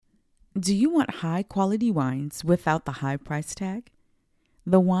Do you want high quality wines without the high price tag?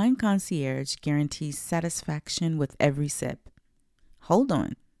 The Wine Concierge guarantees satisfaction with every sip. Hold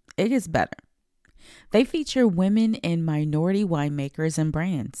on, it gets better. They feature women and minority winemakers and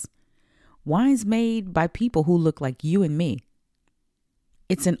brands. Wines made by people who look like you and me.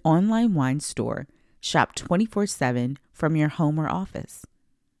 It's an online wine store. Shop 24/7 from your home or office.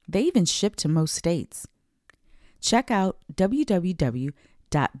 They even ship to most states. Check out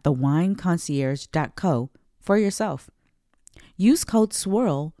www.thewineconcierge.co for yourself. Use code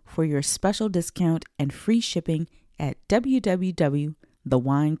SWIRL for your special discount and free shipping at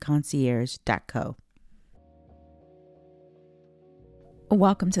www.thewineconcierge.co.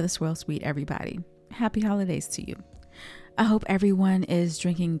 Welcome to the Swirl Suite, everybody. Happy holidays to you. I hope everyone is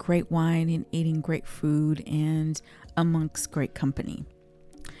drinking great wine and eating great food and amongst great company.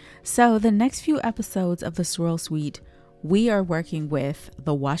 So the next few episodes of the Swirl Suite, we are working with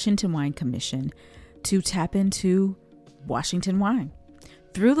the Washington Wine Commission to tap into Washington wine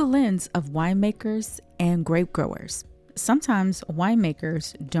through the lens of winemakers and grape growers. Sometimes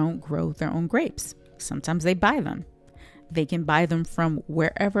winemakers don't grow their own grapes. Sometimes they buy them. They can buy them from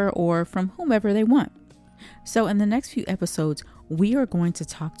wherever or from whomever they want. So in the next few episodes, we are going to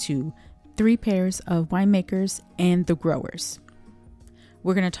talk to 3 pairs of winemakers and the growers.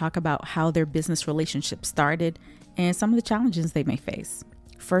 We're going to talk about how their business relationship started and some of the challenges they may face.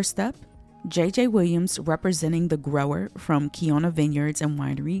 First up, JJ Williams representing the grower from Kiona Vineyards and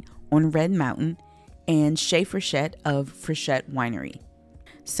Winery on Red Mountain, and Shae Frichette of Frichette Winery.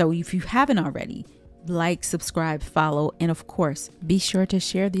 So if you haven't already, like, subscribe, follow, and of course, be sure to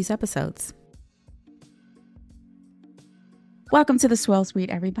share these episodes. Welcome to the Swirl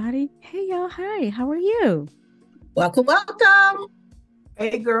Suite, everybody. Hey, y'all. Hi. How are you? Welcome, welcome.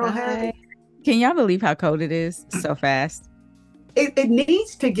 Hey, girl. Hey. Can y'all believe how cold it is so fast? It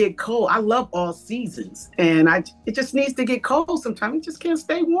needs to get cold. I love all seasons, and it just needs to get cold sometimes. You just can't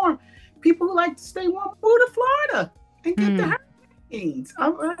stay warm. People who like to stay warm move to Florida and get the hurricanes.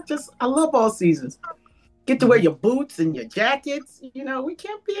 I love all seasons. Get to wear your boots and your jackets. You know, we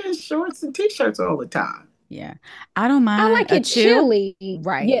can't be in shorts and t-shirts all the time. Yeah, I don't mind. I like it chilly.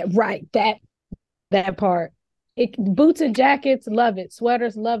 Right. Yeah, right. That part. Boots and jackets, love it.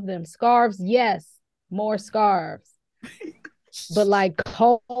 Sweaters, love them. Scarves, yes. More scarves. But like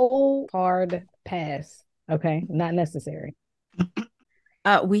cold, hard pass. Okay, not necessary.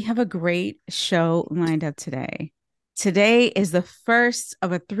 We have a great show lined up today. Today is the first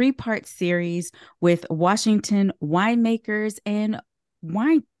of a 3-part series with Washington winemakers and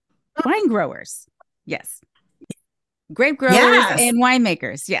wine growers. Yes. Grape growers and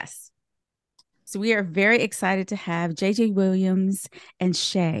winemakers. Yes. So we are very excited to have JJ Williams and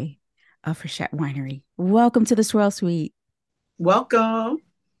Shae of Frichette Winery. Welcome to the Swirl Suite. Welcome.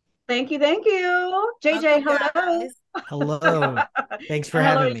 Thank you. JJ, hello. Hello. Thanks for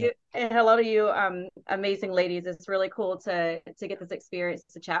having me. And hello to you, amazing ladies. It's really cool to get this experience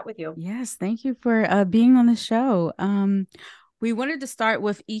to chat with you. Yes, thank you for being on the show. We wanted to start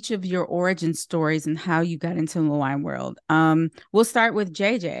with each of your origin stories and how you got into the wine world. We'll start with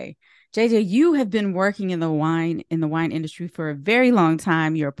JJ. JJ, you have been working in the wine industry for a very long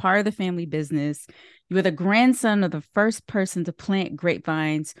time. You're a part of the family business. You were the grandson of the first person to plant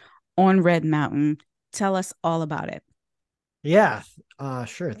grapevines on Red Mountain. Tell us all about it. Yeah,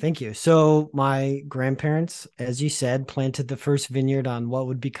 sure. Thank you. So my grandparents, as you said, planted the first vineyard on what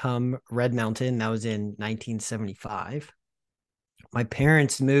would become Red Mountain. That was in 1975. My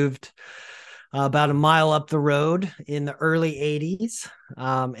parents moved about a mile up the road in the early 80s,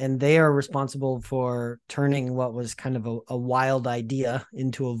 and they are responsible for turning what was kind of a wild idea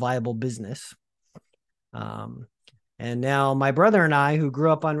into a viable business. And now my brother and I, who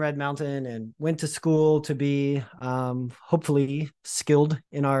grew up on Red Mountain and went to school to be hopefully skilled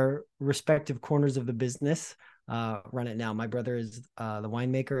in our respective corners of the business, run it now. My brother is the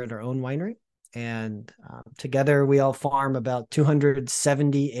winemaker at our own winery. And together we all farm about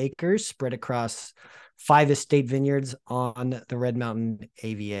 270 acres spread across 5 estate vineyards on the Red Mountain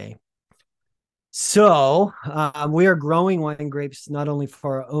AVA. So we are growing wine grapes not only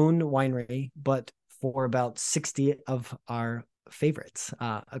for our own winery, but for about 60 of our favorites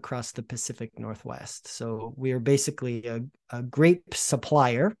across the Pacific Northwest. So we are basically a grape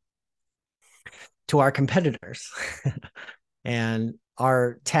supplier to our competitors. And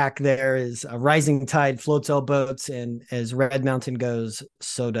our tack there is a rising tide floats all boats, and as Red Mountain goes,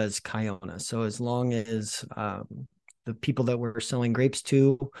 so does Kiona. So as long as the people that we're selling grapes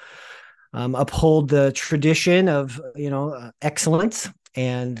to uphold the tradition of excellence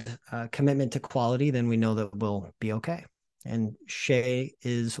and commitment to quality, then we know that we'll be okay. And Shae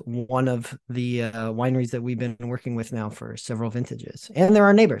is one of the wineries that we've been working with now for several vintages, and they're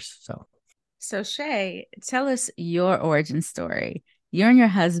our neighbors. So Shae, tell us your origin story. You and your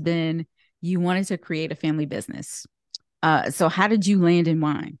husband, you wanted to create a family business. So how did you land in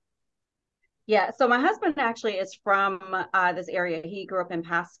wine? Yeah, so my husband actually is from this area. He grew up in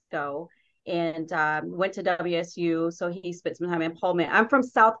Pasco and went to WSU. So he spent some time in Pullman. I'm from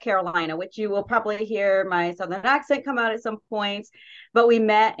South Carolina, which you will probably hear my Southern accent come out at some points. But we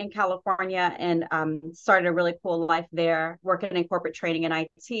met in California and started a really cool life there, working in corporate training and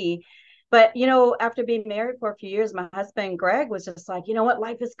IT. But, after being married for a few years, my husband, Greg, was just like, you know what,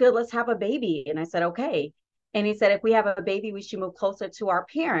 life is good. Let's have a baby. And I said, okay. And he said, if we have a baby, we should move closer to our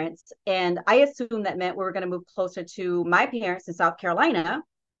parents. And I assumed that meant we were going to move closer to my parents in South Carolina.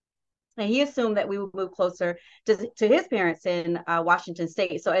 And he assumed that we would move closer to his parents in Washington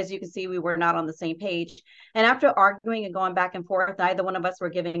State. So as you can see, we were not on the same page. And after arguing and going back and forth, neither one of us were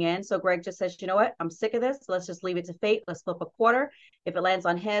giving in. So Greg just says, you know what? I'm sick of this. Let's just leave it to fate. Let's flip a quarter. If it lands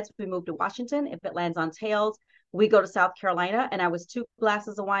on heads, we move to Washington. If it lands on tails, we go to South Carolina. And I was 2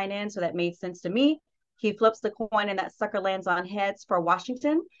 glasses of wine in, so that made sense to me. He flips the coin and that sucker lands on heads for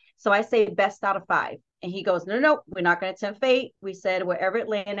Washington. So I say best out of 5. And he goes, no, we're not going to tempt fate. We said wherever it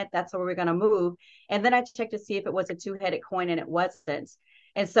landed, that's where we're going to move. And then I checked to see if it was a 2-headed coin, and it wasn't.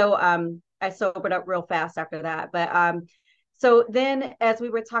 And so I sobered up real fast after that. But so then as we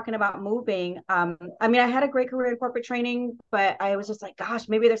were talking about moving, I had a great career in corporate training, but I was just like, gosh,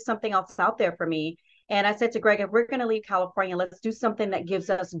 maybe there's something else out there for me. And I said to Greg, if we're going to leave California, let's do something that gives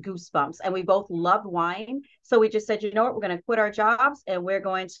us goosebumps. And we both loved wine. So we just said, you know what, we're going to quit our jobs and we're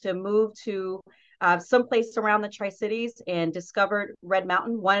going to move to someplace around the Tri-Cities, and discovered Red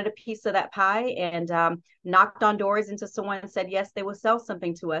Mountain, wanted a piece of that pie, and knocked on doors until someone said, yes, they will sell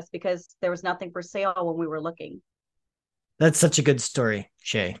something to us, because there was nothing for sale when we were looking. That's such a good story,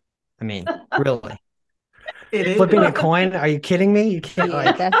 Shae. I mean, really. It is. Flipping a coin? Are you kidding me? You can't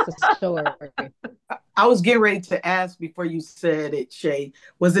That's the story. I was getting ready to ask before you said it, Shae.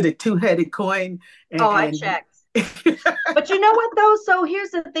 Was it a 2-headed coin? I checked. But you know what, though? So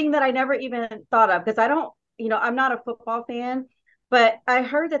here's the thing that I never even thought of, because I don't, I'm not a football fan, but I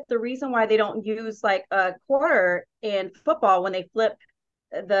heard that the reason why they don't use like a quarter in football when they flip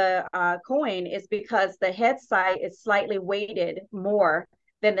the coin is because the head side is slightly weighted more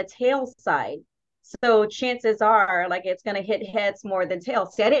than the tail side. So chances are like it's going to hit heads more than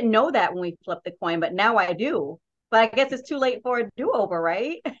tails. See, I didn't know that when we flipped the coin, but now I do. But I guess it's too late for a do-over,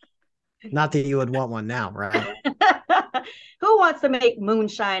 right? Not that you would want one now, right? Who wants to make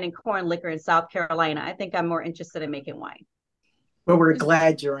moonshine and corn liquor in South Carolina? I think I'm more interested in making wine. Well, we're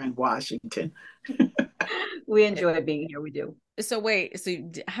glad you're in Washington. We enjoy being here. We do. So wait, so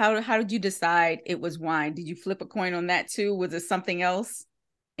how did you decide it was wine? Did you flip a coin on that too? Was it something else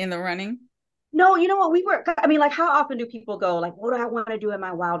in the running? No, you know what? Like, how often do people go like, what do I want to do in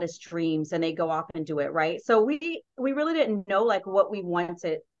my wildest dreams? And they go off and do it, right? So we really didn't know like what we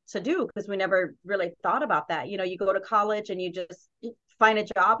wanted to do, because we never really thought about that. You go to college and you just find a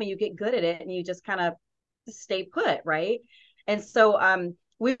job and you get good at it and you just kind of stay put, right? And so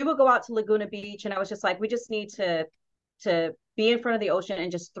we would go out to Laguna Beach, and I was just like, we just need to be in front of the ocean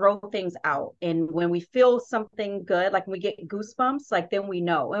and just throw things out. And when we feel something good, like when we get goosebumps, like then we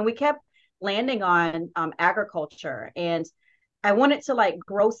know. And we kept landing on agriculture, and I wanted to like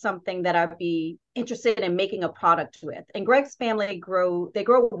grow something that I'd be interested in making a product with. And Greg's family grow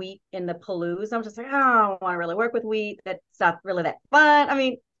wheat in the Palouse. I'm just like, I don't want to really work with wheat. That's not really that fun. I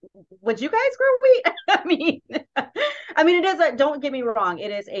mean, would you guys grow wheat? It is don't get me wrong,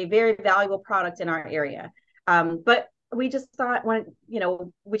 it is a very valuable product in our area. But we just thought wine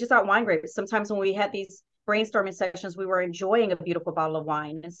grapes. Sometimes when we had these brainstorming sessions, we were enjoying a beautiful bottle of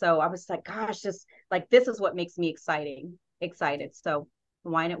wine. And so I was like, gosh, just like, this is what makes me excited. So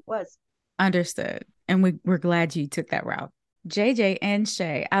wine it was. Understood. And we're glad you took that route. JJ and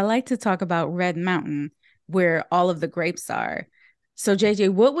Shae, I like to talk about Red Mountain, where all of the grapes are. So JJ,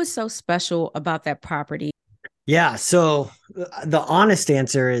 what was so special about that property? Yeah, so the honest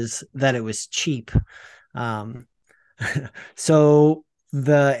answer is that it was cheap. So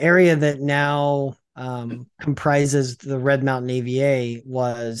the area that now comprises the Red Mountain AVA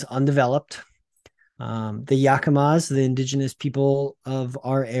was undeveloped. The Yakimas, the indigenous people of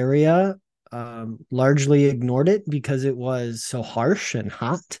our area, largely ignored it because it was so harsh and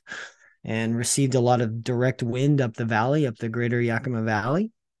hot, and received a lot of direct wind up the valley, up the greater Yakima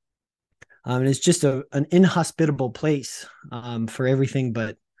Valley. And it's just an inhospitable place for everything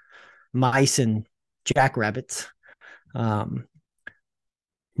but mice and jackrabbits.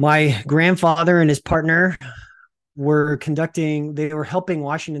 My grandfather and his partner they were helping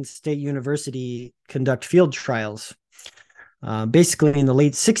Washington State University conduct field trials. Basically, in the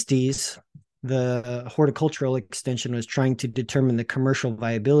late 60s, the horticultural extension was trying to determine the commercial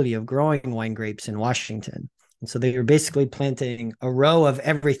viability of growing wine grapes in Washington. And so they were basically planting a row of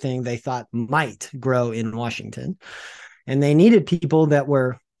everything they thought might grow in Washington. And they needed people that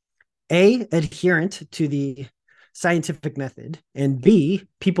were A, adherent to the scientific method, and B,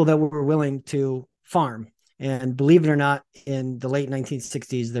 people that were willing to farm. And believe it or not, in the late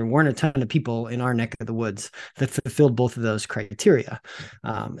 1960s, there weren't a ton of people in our neck of the woods that fulfilled both of those criteria.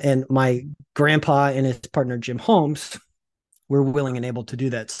 And my grandpa and his partner, Jim Holmes, were willing and able to do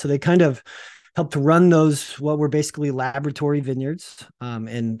that. So they kind of helped run those, what were basically laboratory vineyards,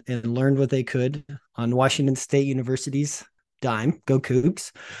 and learned what they could on Washington State University's dime, go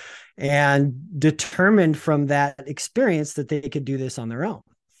Cougs, and determined from that experience that they could do this on their own.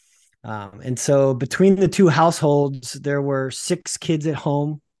 And so between the two households, there were 6 kids at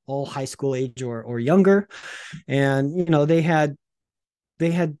home, all high school age or younger. And, you know, they had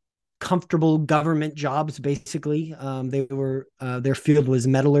comfortable government jobs, basically. Their field was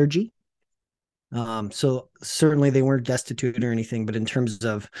metallurgy. So certainly they weren't destitute or anything, but in terms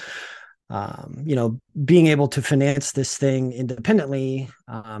of, being able to finance this thing independently,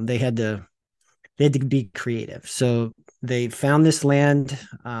 they had to be creative. So they found this land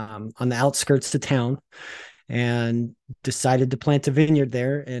on the outskirts of town and decided to plant a vineyard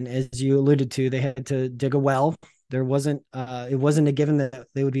there. And as you alluded to, they had to dig a well. It wasn't a given that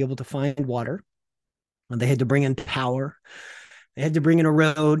they would be able to find water. They had to bring in power. They had to bring in a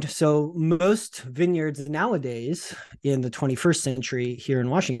road. So most vineyards nowadays in the 21st century here in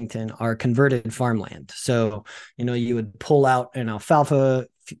Washington are converted farmland. So, you would pull out an alfalfa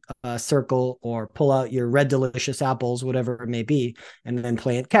circle or pull out your red delicious apples, whatever it may be, and then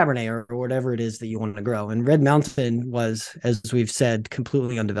plant Cabernet or whatever it is that you want to grow. And Red Mountain was, as we've said,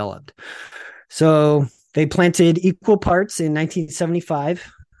 completely undeveloped. So they planted equal parts in 1975,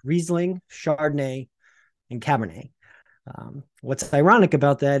 Riesling, Chardonnay, and Cabernet. What's ironic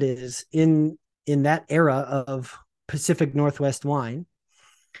about that is in that era of Pacific Northwest wine,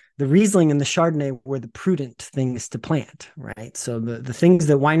 the Riesling and the Chardonnay were the prudent things to plant, right? So the things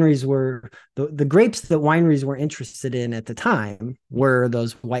that wineries were, the grapes that wineries were interested in at the time were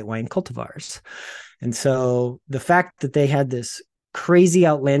those white wine cultivars. And so the fact that they had this crazy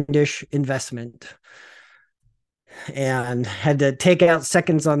outlandish investment and had to take out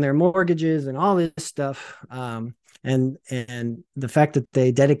seconds on their mortgages and all this stuff, and the fact that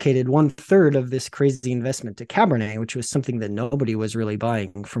they dedicated 1/3 of this crazy investment to Cabernet, which was something that nobody was really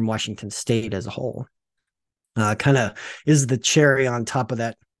buying from Washington State as a whole, kind of is the cherry on top of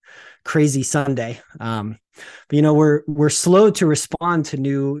that crazy sundae. But we're slow to respond to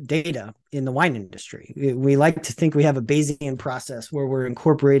new data in the wine industry. We like to think we have a Bayesian process where we're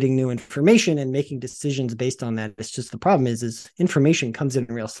incorporating new information and making decisions based on that. It's just the problem is information comes in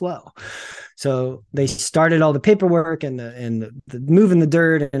real slow. So they started all the paperwork and the moving the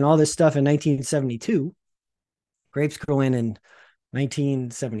dirt and all this stuff in 1972. Grapes grow in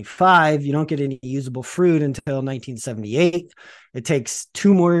 1975. You don't get any usable fruit until 1978. It takes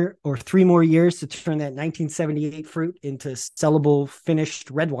 2 more or 3 more years to turn that 1978 fruit into sellable finished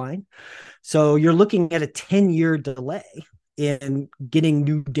red wine. So you're looking at a 10-year delay in getting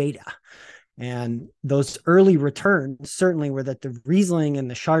new data. And those early returns certainly were that the Riesling and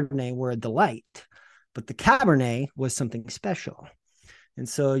the Chardonnay were a delight, but the Cabernet was something special. And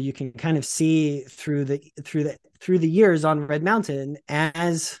so you can kind of see through the years on Red Mountain,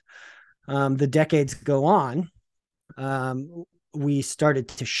 as the decades go on, we started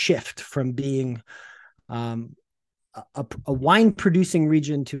to shift from being a wine producing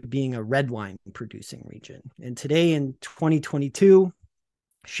region to being a red wine producing region. And today in 2022,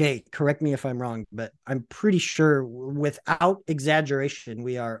 Shae, correct me if I'm wrong, but I'm pretty sure without exaggeration,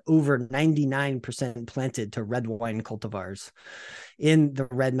 we are over 99% planted to red wine cultivars in the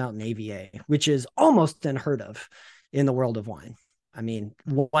Red Mountain AVA, which is almost unheard of in the world of wine. I mean,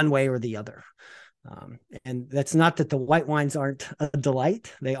 one way or the other. And that's not that the white wines aren't a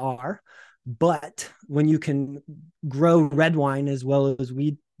delight. They are. But when you can grow red wine as well as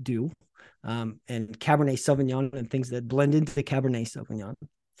we do, and Cabernet Sauvignon and things that blend into Cabernet Sauvignon,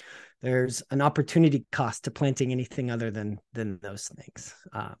 there's an opportunity cost to planting anything other than those things.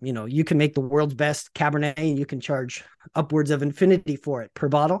 You can make the world's best Cabernet and you can charge upwards of infinity for it per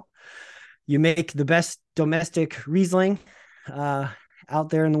bottle. You make the best domestic Riesling out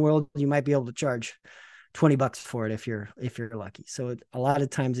there in the world, you might be able to charge $20 for it if you're lucky. So a lot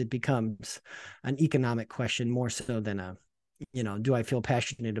of times it becomes an economic question more so than do I feel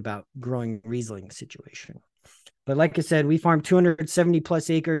passionate about growing Riesling situation. But like I said, we farm 270 plus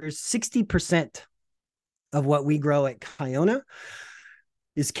acres. 60% of what we grow at Kiona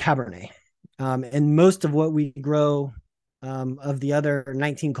is Cabernet. And most of what we grow of the other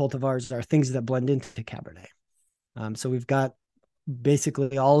 19 cultivars are things that blend into Cabernet. So we've got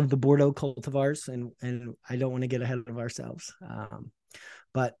basically all of the Bordeaux cultivars, and I don't want to get ahead of ourselves.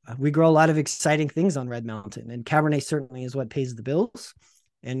 But we grow a lot of exciting things on Red Mountain, and Cabernet certainly is what pays the bills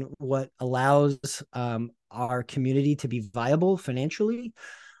and what allows our community to be viable financially,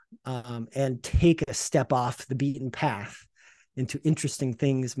 and take a step off the beaten path into interesting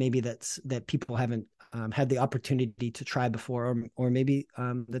things maybe that people haven't had the opportunity to try before, or maybe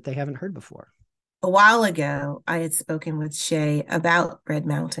that they haven't heard before. A while ago, I had spoken with Shae about Red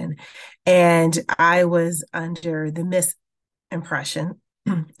Mountain, and I was under the misimpression,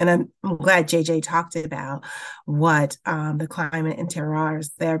 and I'm glad JJ talked about what the climate and terroir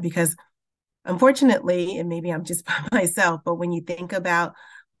is there, because unfortunately, and maybe I'm just by myself, but when you think about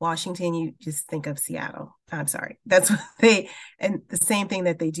Washington, you just think of Seattle. I'm sorry. That's what and the same thing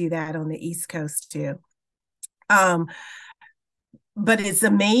that they do that on the East Coast too. But it's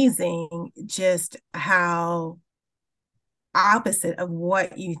amazing just how opposite of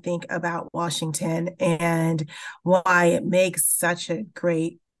what you think about Washington, and why it makes such a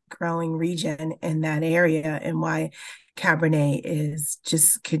great growing region in that area, and why Cabernet is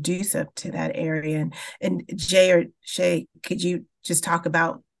just conducive to that area. And Jay or Shae, could you just talk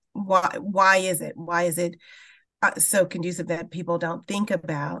about why is it so conducive that people don't think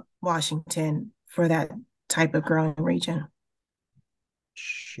about Washington for that type of growing region?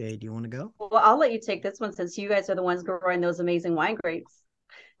 Shae, do you want to go? Well, I'll let you take this one since you guys are the ones growing those amazing wine grapes.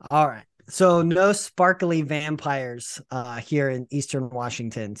 All right. So no sparkly vampires here in Eastern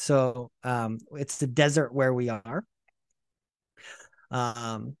Washington. So it's the desert where we are,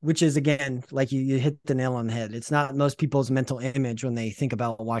 which is, again, like you hit the nail on the head. It's not most people's mental image when they think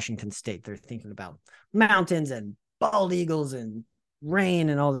about Washington State. They're thinking about mountains and bald eagles and rain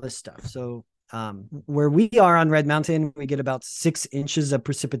and all this stuff. So where we are on Red Mountain, we get about 6 inches of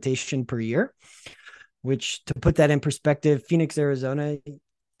precipitation per year, which, to put that in perspective, Phoenix, Arizona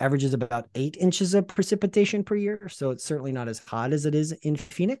averages about 8 inches of precipitation per year. So it's certainly not as hot as it is in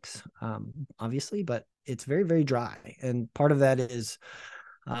Phoenix, obviously, but it's very, very dry. And part of that is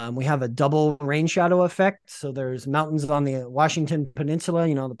we have a double rain shadow effect. So there's mountains on the Washington Peninsula,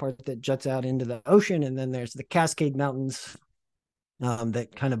 the part that juts out into the ocean. And then there's the Cascade Mountains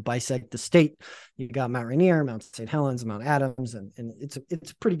that kind of bisect the state. You got Mount Rainier, Mount St. Helens, Mount Adams, and it's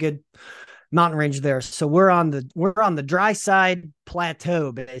a pretty good mountain range there. So we're on the dry side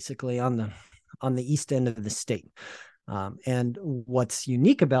plateau, basically on the east end of the state. And what's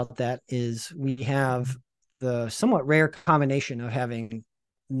unique about that is we have the somewhat rare combination of having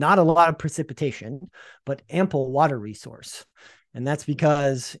not a lot of precipitation, but ample water resource. And that's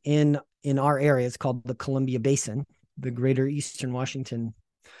because in our area, it's called the Columbia Basin, the greater Eastern Washington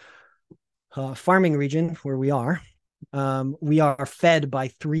farming region where we are fed by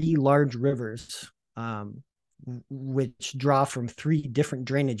 3 large rivers, which draw from 3 different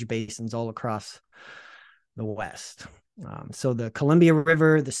drainage basins all across the West. So the Columbia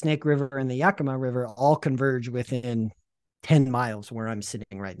River, the Snake River, and the Yakima River all converge within 10 miles where I'm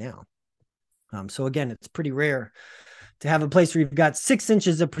sitting right now. So again, it's pretty rare to have a place where you've got 6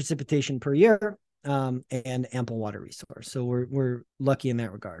 inches of precipitation per year, and ample water resource. So we're lucky in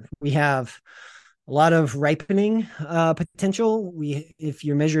that regard. We have a lot of ripening potential. If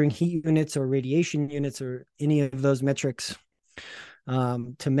you're measuring heat units or radiation units or any of those metrics,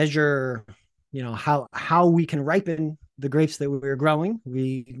 to measure, how we can ripen the grapes that we're growing,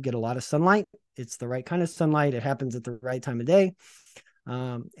 we get a lot of sunlight. It's the right kind of sunlight. It happens at the right time of day.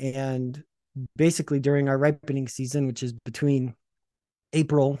 And basically during our ripening season, which is between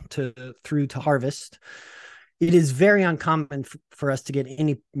April through to harvest, it is very uncommon for us to get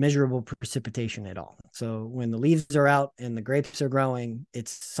any measurable precipitation at all. So when the leaves are out and the grapes are growing,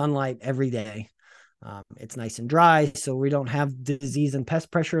 it's sunlight every day. It's nice and dry, so we don't have disease and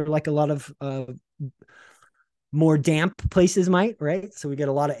pest pressure like a lot of more damp places might, right? So we get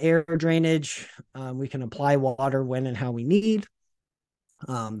a lot of air drainage. We can apply water when and how we need.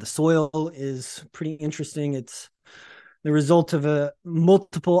 The soil is pretty interesting. It's the result of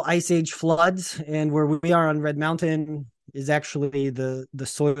multiple ice age floods, and where we are on Red Mountain is actually the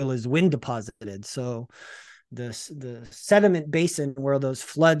soil is wind deposited. So the sediment basin where those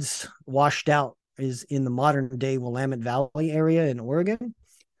floods washed out is in the modern day Willamette Valley area in Oregon.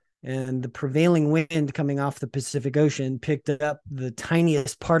 And the prevailing wind coming off the Pacific Ocean picked up the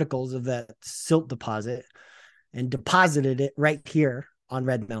tiniest particles of that silt deposit and deposited it right here on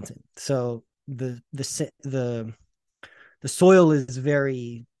Red Mountain. So the the soil is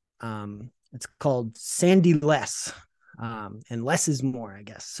very, it's called sandy less, and less is more, I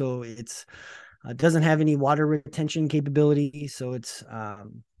guess. So it doesn't have any water retention capability. So it's,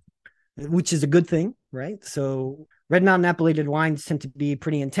 which is a good thing, right? So Red Mountain Appellated wines tend to be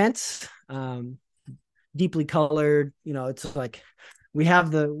pretty intense, deeply colored. It's like we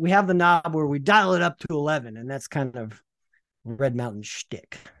have the knob where we dial it up to 11, and that's kind of Red Mountain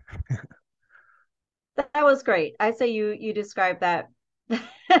shtick. That was great. I say you described that.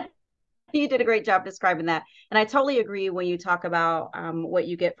 You did a great job describing that. And I totally agree when you talk about what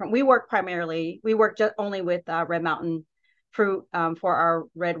you get from, we work just only with Red Mountain fruit for our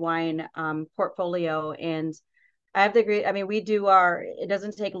red wine portfolio. And I have to agree. I mean, it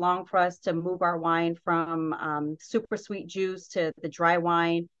doesn't take long for us to move our wine from super sweet juice to the dry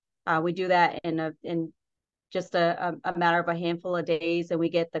wine. We do that in just a matter of a handful of days, and we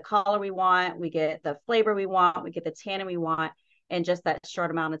get the color we want, we get the flavor we want, we get the tannin we want in just that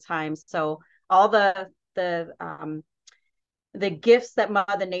short amount of time. So all the gifts that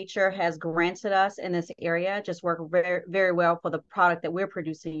Mother Nature has granted us in this area just work very, very well for the product that we're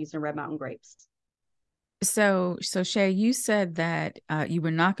producing using Red Mountain grapes. So Shae, you said that you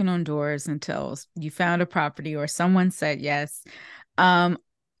were knocking on doors until you found a property or someone said yes.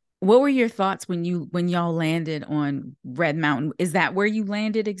 What were your thoughts when y'all landed on Red Mountain? Is that where you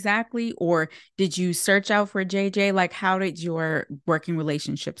landed exactly, or did you search out for JJ? Like, how did your working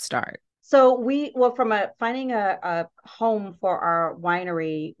relationship start? So from finding a home for our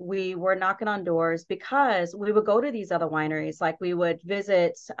winery, we were knocking on doors because we would go to these other wineries. Like we would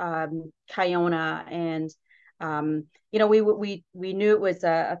visit Kiona, and we knew it was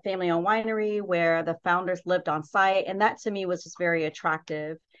a family-owned winery where the founders lived on site, and that to me was just very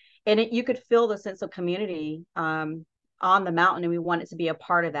attractive. And you could feel the sense of community on the mountain, and we wanted to be a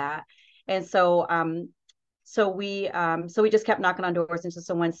part of that. And so we just kept knocking on doors until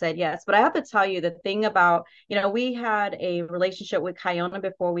someone said yes. But I have to tell you the thing about, we had a relationship with Kiona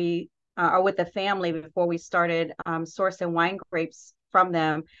before or with the family before we started sourcing wine grapes from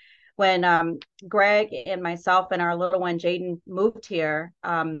them. When Greg and myself and our little one Jaden moved here,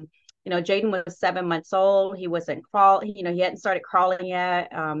 Jaden was 7 months old. He wasn't he hadn't started crawling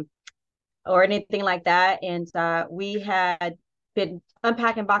yet, or anything like that. And we had been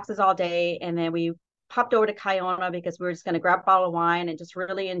unpacking boxes all day, and then we popped over to Kiona because we were just going to grab a bottle of wine and just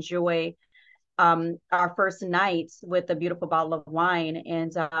really enjoy our first night with a beautiful bottle of wine.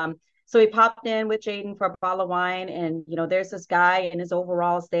 And so we popped in with Jaden for a bottle of wine, and there's this guy in his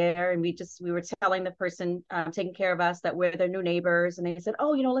overalls there, and we were telling the person taking care of us that we're their new neighbors, and they said,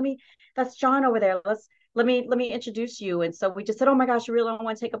 "Oh, that's John over there. Let me introduce you." And so we just said, "Oh my gosh, you really don't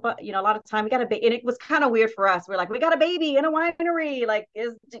want to take a lot of time. We got a baby," and it was kind of weird for us. We're like, "We got a baby in a winery. Like,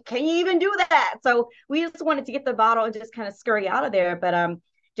 can you even do that?" So we just wanted to get the bottle and just kind of scurry out of there. But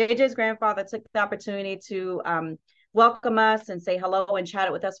JJ's grandfather took the opportunity to welcome us and say hello and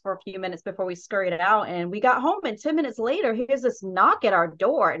chatted with us for a few minutes before we scurried out. And we got home, and 10 minutes later, here's this knock at our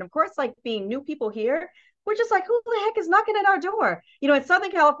door. And of course, like being new people here, we're just like, who the heck is knocking at our door? In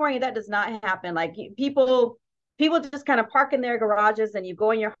Southern California, that does not happen. Like people just kind of park in their garages, and you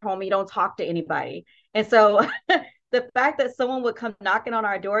go in your home, you don't talk to anybody. And so the fact that someone would come knocking on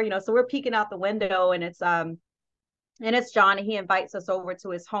our door, so we're peeking out the window, and it's John, and he invites us over to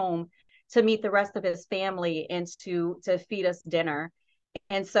his home to meet the rest of his family and to feed us dinner.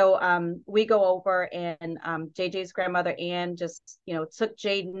 And so we go over, and JJ's grandmother Ann just took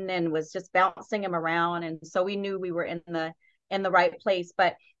Jaden and was just bouncing him around, and so we knew we were in the right place.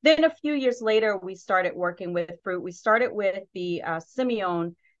 But then a few years later, we started working with fruit. We started with the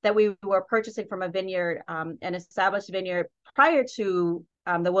Simeon that we were purchasing from a vineyard, an established vineyard prior to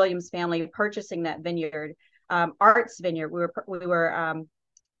the Williams family purchasing that vineyard, Arts Vineyard. We were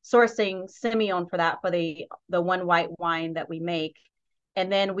sourcing Simeon for the one white wine that we make.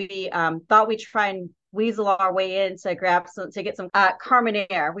 And then we thought we'd try and weasel our way in to get some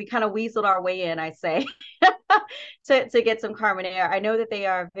Carmenere. We kind of weaseled our way in, I say, to get some Carmenere. I know that they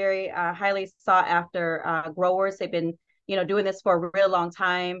are very highly sought after growers. They've been doing this for a real long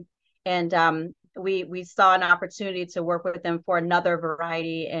time, and we saw an opportunity to work with them for another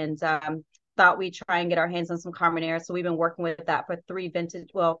variety, and thought we'd try and get our hands on some Carmenere. So we've been working with that for three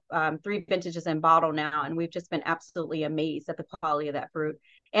vintages in bottle now. And we've just been absolutely amazed at the quality of that fruit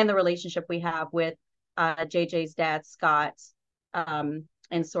and the relationship we have with JJ's dad, Scott, in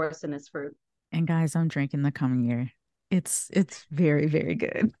sourcing this fruit. And guys, I'm drinking the Carmenere. It's very, very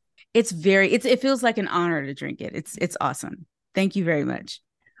good. It feels like an honor to drink it. It's awesome. Thank you very much.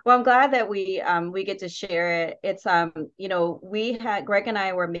 Well, I'm glad that we get to share it. It's Greg and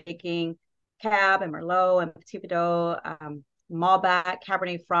I were making Cab and Merlot and Petit Verdot, Malbec,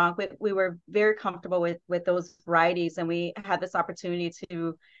 Cabernet Franc. We were very comfortable with those varieties, and we had this opportunity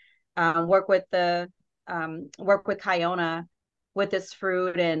to work with Kiona with this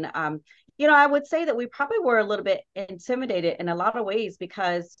fruit. And I would say that we probably were a little bit intimidated in a lot of ways,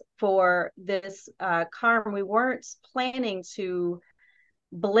 because for this Carm, we weren't planning to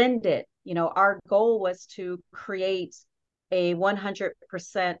blend it. Our goal was to create a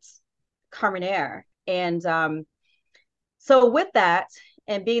 100% Carmenere. And so with that,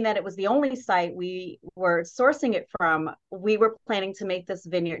 and being that it was the only site we were sourcing it from, we were planning to make this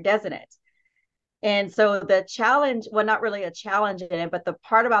vineyard designate. And so the challenge, well, not really a challenge in it, but the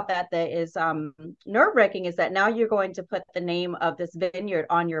part about that is nerve-wracking is that now you're going to put the name of this vineyard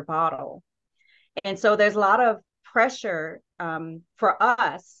on your bottle. And so there's a lot of pressure for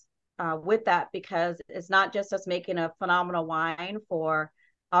us with that, because it's not just us making a phenomenal wine for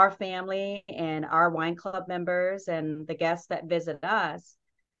our family and our wine club members and the guests that visit us,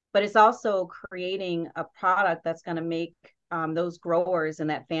 but it's also creating a product that's going to make those growers and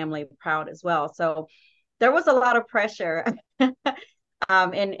that family proud as well. So there was a lot of pressure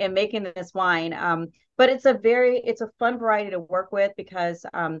in making this wine. But it's a fun variety to work with, because,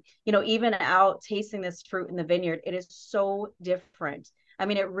 even out tasting this fruit in the vineyard, it is so different. I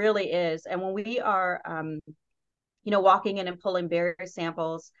mean, it really is. And when we are, walking in and pulling berry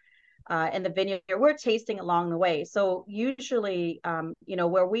samples in the vineyard, we're tasting along the way. So usually,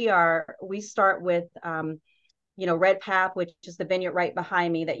 where we start with, Red Path, which is the vineyard right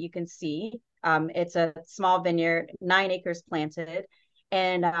behind me that you can see. It's a small vineyard, 9 acres planted.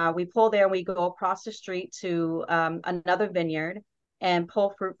 And we pull there and we go across the street to another vineyard and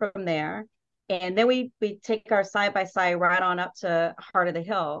pull fruit from there. And then we take our side-by-side right on up to Heart of the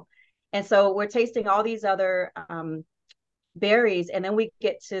Hill. And so we're tasting all these other berries. And then we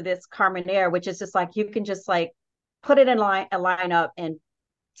get to this Carmenere, which is just like, you can just like put it in a lineup and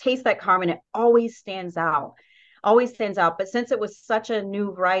taste that Carmen. It always stands out. But since it was such a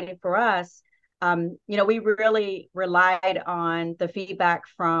new variety for us, we really relied on the feedback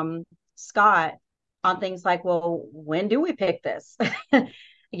from Scott on things like, well, when do we pick this?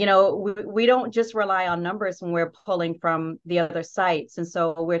 We don't just rely on numbers when we're pulling from the other sites. And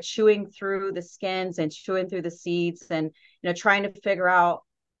so we're chewing through the skins and chewing through the seeds and, trying to figure out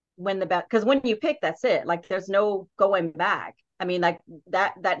when because when you pick, that's it. Like, there's no going back. I mean, like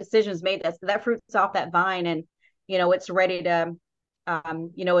that decision is made, that fruit's off that vine, and, it's ready to,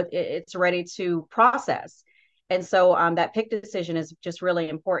 it's ready to process. And so that pick decision is just really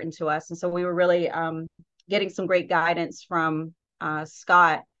important to us. And so we were really getting some great guidance from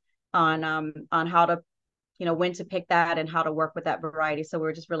Scott on how to, when to pick that and how to work with that variety. So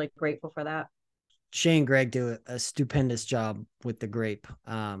we're just really grateful for that. Shae and Greg do a stupendous job with the grape.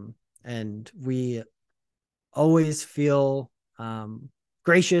 And we always feel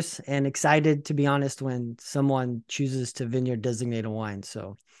gracious and excited, to be honest, when someone chooses to vineyard designate a wine.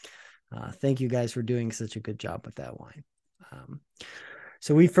 So thank you guys for doing such a good job with that wine.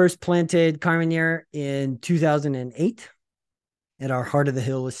 So we first planted Carmenere in 2008 at our Heart of the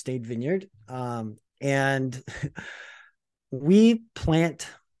Hill Estate Vineyard. And we plant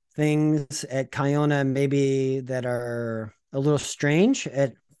things at Kiona maybe that are a little strange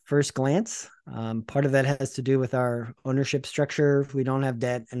at first glance. Part of that has to do with our ownership structure. We don't have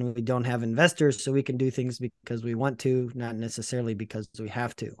debt and we don't have investors, so we can do things because we want to, not necessarily because we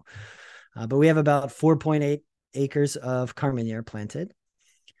have to. But we have about 4.8 acres of Carmenere planted.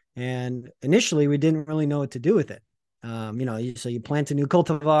 And initially we didn't really know what to do with it. So you plant a new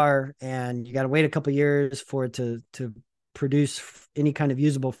cultivar and you got to wait a couple of years for it to produce any kind of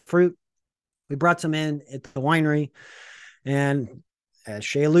usable fruit. We brought some in at the winery, and as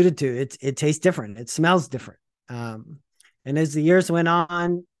Shae alluded to, it tastes different. It smells different. And as the years went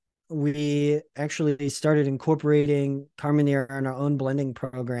on, we actually started incorporating Carmenere in our own blending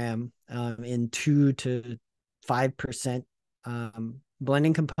program in 2 to 5%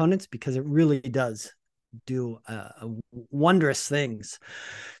 blending components, because it really does do wondrous things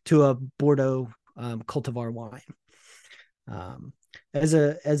to a Bordeaux cultivar wine. As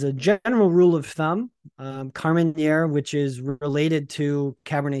a general rule of thumb, Carmenere, which is related to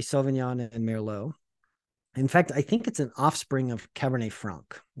Cabernet Sauvignon and Merlot. In fact, I think it's an offspring of Cabernet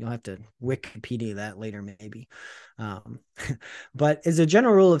Franc. You'll have to Wikipedia that later, maybe. But as a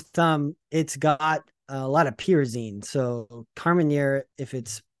general rule of thumb, it's got a lot of pyrazine. So Carmenere, if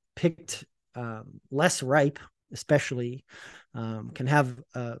it's picked less ripe, especially, can have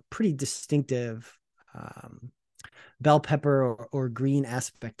a pretty distinctive bell pepper or green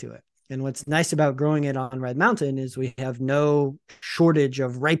aspect to it. And what's nice about growing it on Red Mountain is we have no shortage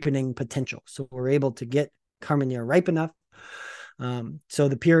of ripening potential. So we're able to get Carmenere ripe enough. So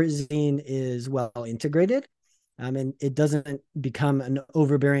the pyrazine is well integrated, and it doesn't become an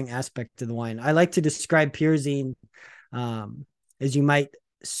overbearing aspect of the wine. I like to describe pyrazine as you might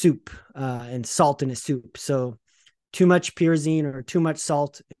soup and salt in a soup. So too much pyrazine or too much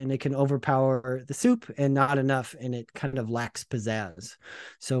salt and it can overpower the soup, and not enough and it kind of lacks pizzazz.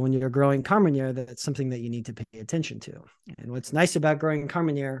 So when you're growing Carmenere, that's something that you need to pay attention to. And what's nice about growing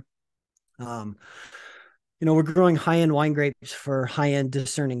Carmenere, we're growing high-end wine grapes for high-end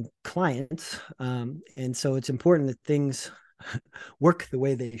discerning clients. And so it's important that things work the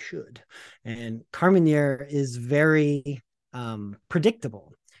way they should. And Carmenere is very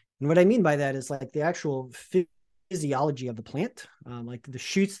predictable. And what I mean by that is like the actual physiology of the plant, like the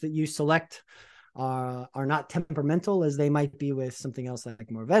shoots that you select are not temperamental as they might be with something else like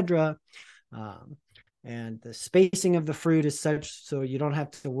Mourvedre. And the spacing of the fruit is such so you don't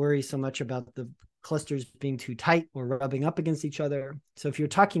have to worry so much about the clusters being too tight or rubbing up against each other. So if you're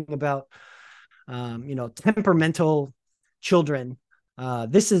talking about temperamental children,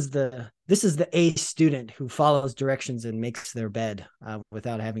 this is the A student who follows directions and makes their bed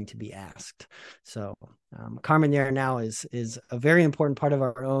without having to be asked. So Carmenere now is a very important part of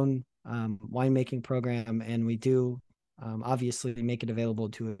our own winemaking program, and we do obviously make it available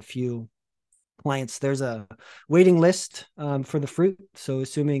to a few clients. There's a waiting list for the fruit. So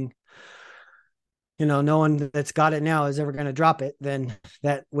assuming no one that's got it now is ever going to drop it, then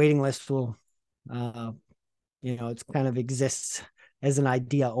that waiting list will it's kind of exists as an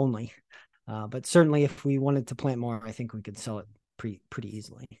idea only. But certainly if we wanted to plant more, I think we could sell it pretty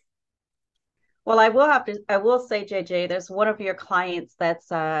easily. Well, I will say, JJ, there's one of your clients that's,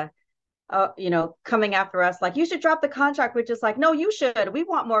 coming after us, like, you should drop the contract, which is like, no, you should. We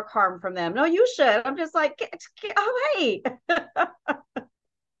want more Carm from them. No, you should. I'm just like, oh, hey.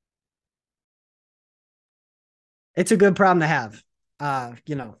 It's a good problem to have,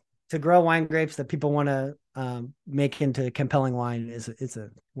 to grow wine grapes that people want to make into compelling wine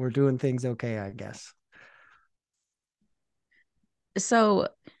we're doing things okay, I guess. So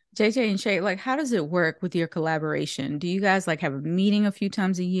JJ and Shae, like, how does it work with your collaboration? Do you guys like have a meeting a few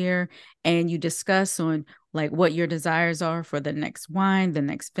times a year and you discuss on like what your desires are for the next wine, the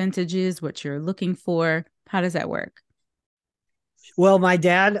next vintages, what you're looking for? How does that work? Well, my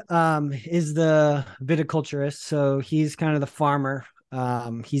dad is the viticulturist, so he's kind of the farmer.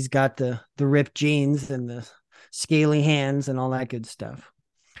 He's got the ripped jeans and the scaly hands and all that good stuff.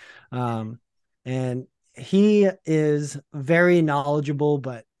 And he is very knowledgeable,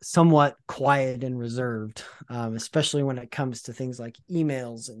 but somewhat quiet and reserved, especially when it comes to things like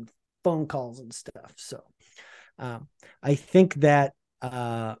emails and phone calls and stuff. So I think that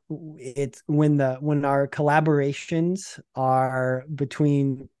it's when our collaborations are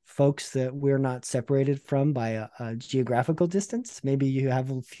between folks that we're not separated from by a geographical distance, maybe you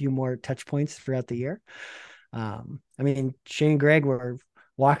have a few more touch points throughout the year. Shae and Greg were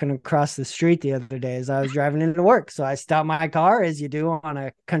walking across the street the other day as I was driving into work. So I stopped my car, as you do on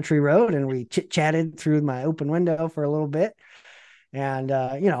a country road, and we chit-chatted through my open window for a little bit. And,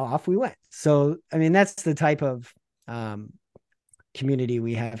 off we went. So, that's the type of community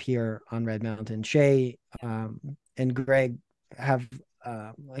we have here on Red Mountain. Shae and Greg have,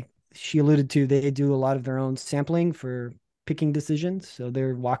 like she alluded to, they do a lot of their own sampling for picking decisions. So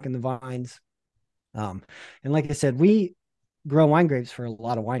they're walking the vines. And like I said, we grow wine grapes for a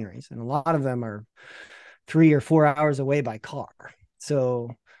lot of wineries, and a lot of them are 3 or 4 hours away by car. So,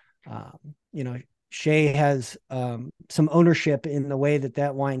 Shae has some ownership in the way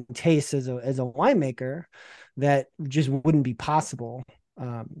that wine tastes as a winemaker that just wouldn't be possible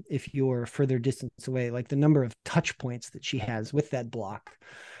if you're further distance away. Like the number of touch points that she has with that block,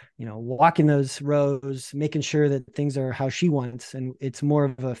 walking those rows, making sure that things are how she wants. And it's more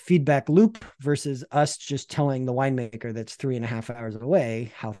of a feedback loop versus us just telling the winemaker that's 3.5 hours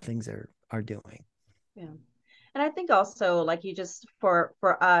away how things are doing. Yeah. And I think also, like, you just, for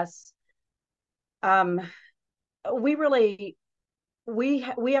us, we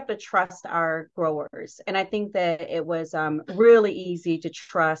have to trust our growers. And I think that it was really easy to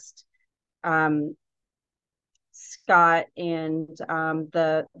trust Scott and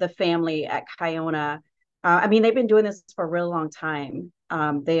the family at Kiona. They've been doing this for a really long time.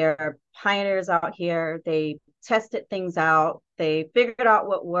 They are pioneers out here. They tested things out. They figured out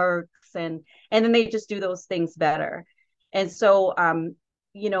what works, and then they just do those things better. And so,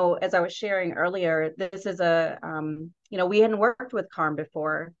 as I was sharing earlier, this is we hadn't worked with Carm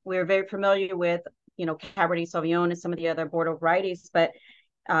before. We were very familiar with, Cabernet Sauvignon and some of the other Bordeaux varieties, but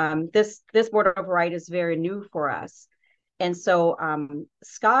this Bordeaux variety is very new for us. And so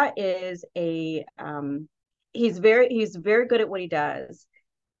Scott is he's very good at what he does.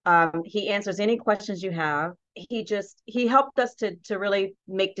 He answers any questions you have. He helped us to really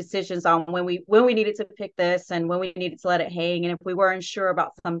make decisions on when we needed to pick this and when we needed to let it hang. And if we weren't sure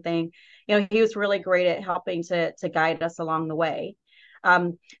about something, he was really great at helping to guide us along the way.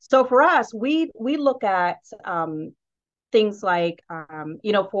 So for us, we look at things like,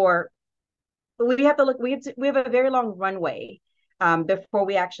 we have a very long runway before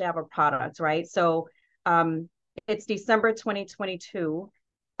we actually have a product, right? So it's December 2022.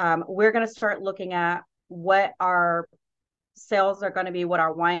 We're going to start looking at what our sales are going to be, what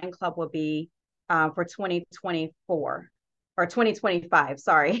our wine club will be for 2024 or 2025,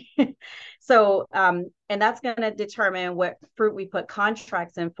 sorry. So, and that's going to determine what fruit we put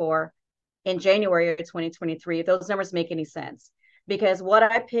contracts in for in January of 2023, if those numbers make any sense. Because what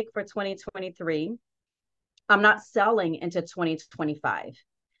I pick for 2023, I'm not selling into 2025.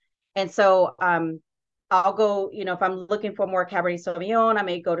 And so I'll go, if I'm looking for more Cabernet Sauvignon, I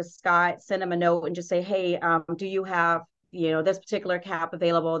may go to Scott, send him a note and just say, hey, do you have, this particular cap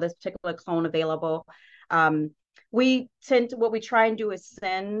available, this particular clone available? What we try and do is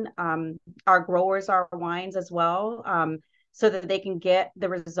send our growers our wines as well, so that they can get the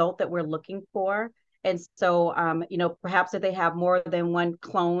result that we're looking for. And so, perhaps if they have more than one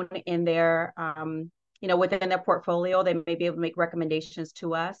clone in their, within their portfolio, they may be able to make recommendations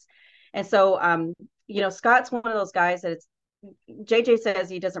to us. And so, Scott's one of those guys that JJ says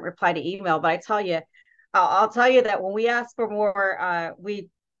he doesn't reply to email, but I'll tell you that when we asked for more, we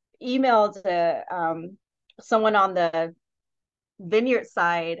emailed someone on the vineyard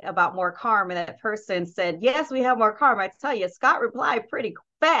side about more Carm, and that person said, yes, we have more Carm. I tell you, Scott replied pretty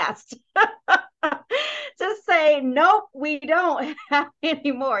fast to say, nope, we don't have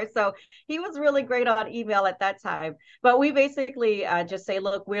any more. So he was really great on email at that time. But we basically just say,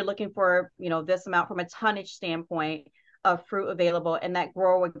 look, we're looking for, this amount from a tonnage standpoint of fruit available, and that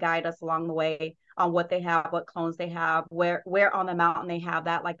grower would guide us along the way on what they have, what clones they have, where on the mountain they have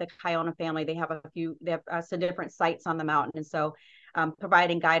that. Like the Kiona family, they have some different sites on the mountain, and so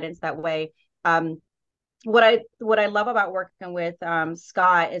providing guidance that way. What I love about working with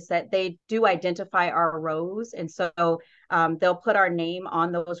Scott is that they do identify our rows, and so they'll put our name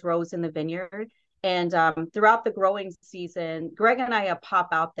on those rows in the vineyard. And throughout the growing season, Greg and I pop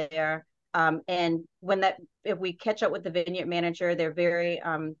out there. And if we catch up with the vineyard manager, they're very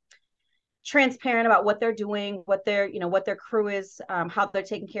transparent about what they're doing, what their crew is, how they're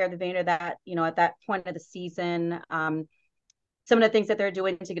taking care of the vineyard at that point of the season. Some of the things that they're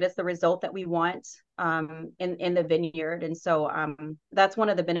doing to get us the result that we want in the vineyard. And so that's one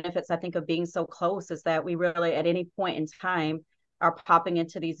of the benefits, I think, of being so close, is that we really, at any point in time, are popping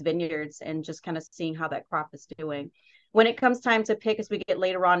into these vineyards and just kind of seeing how that crop is doing. When it comes time to pick, as we get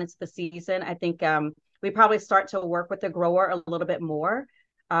later on into the season, I think we probably start to work with the grower a little bit more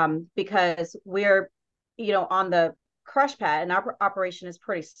because we're, on the crush pad, and our operation is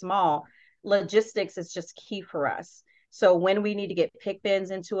pretty small. Logistics is just key for us. So when we need to get pick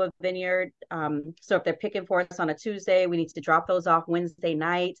bins into a vineyard, so if they're picking for us on a Tuesday, we need to drop those off Wednesday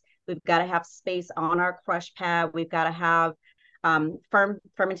night. We've got to have space on our crush pad. We've got to have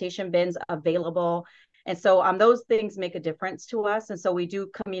fermentation bins available. And so those things make a difference to us. And so we do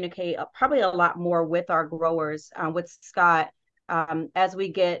communicate probably a lot more with our growers, with Scott, as we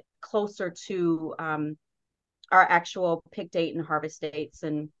get closer to our actual pick date and harvest dates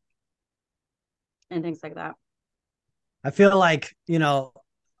and things like that. I feel like,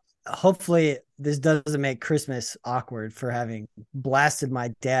 hopefully this doesn't make Christmas awkward for having blasted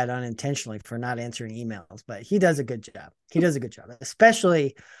my dad unintentionally for not answering emails, but he does a good job.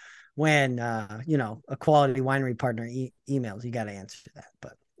 Especially when, a quality winery partner emails, you got to answer that.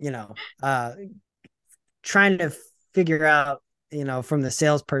 But, trying to figure out, from the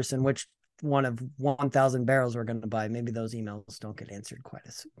salesperson, which one of 1,000 barrels we're going to buy, maybe those emails don't get answered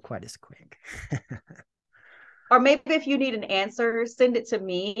quite as quick. Or maybe if you need an answer, send it to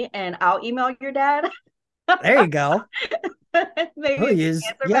me and I'll email your dad. There you go. Maybe we'll use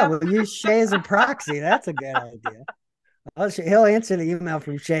Shae as a proxy. That's a good idea. He'll answer the email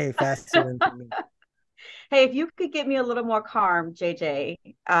from Shae faster than from me. Hey, if you could get me a little more Carm, JJ,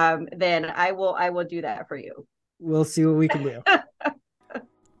 then I will do that for you. We'll see what we can do.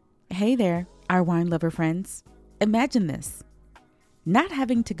 Hey there, our wine lover friends. Imagine this: not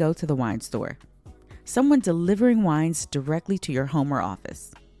having to go to the wine store. Someone delivering wines directly to your home or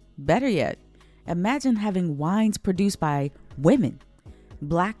office. Better yet, imagine having wines produced by women,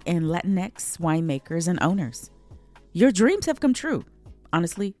 Black and Latinx winemakers and owners. Your dreams have come true,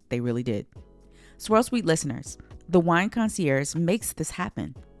 Honestly, they really did. Swirl Suite listeners, the Wine Concierge makes this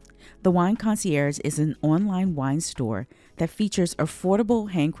happen. The Wine Concierge is an online wine store that features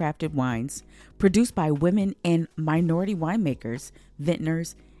affordable handcrafted wines produced by women and minority winemakers,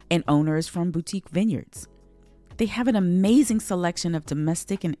 vintners, and owners from boutique vineyards. They have an amazing selection of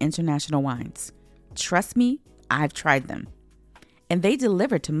domestic and international wines. Trust me, I've tried them. And they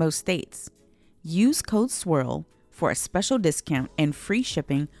deliver to most states. Use code SWIRL for a special discount and free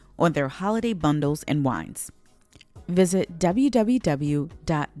shipping on their holiday bundles and wines. Visit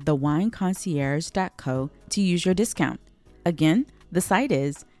www.thewineconcierge.co to use your discount. Again, the site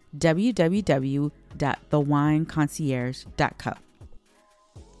is www.thewineconcierge.co.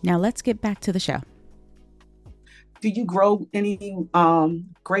 Now let's get back to the show. Do you grow any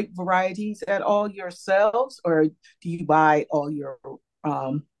grape varieties at all yourselves, or do you buy all your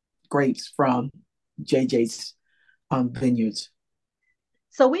grapes from JJ's vineyards?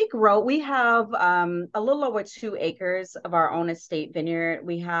 So we have a little over 2 acres of our own estate vineyard.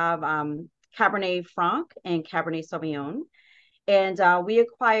 We have Cabernet Franc and Cabernet Sauvignon. And we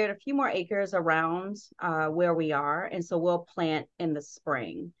acquired a few more acres around where we are. And so we'll plant in the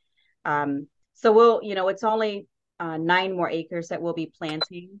spring. So it's only 9 more acres that we'll be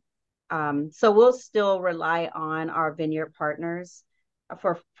planting. So we'll still rely on our vineyard partners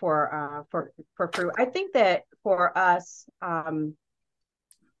for fruit. I think that for us, for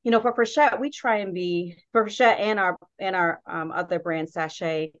Frichette, we try and be, for Frichette and our other brand,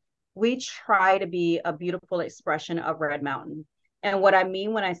 Shae, we try to be a beautiful expression of Red Mountain. And what I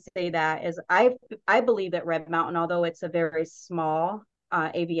mean when I say that is I believe that Red Mountain, although it's a very small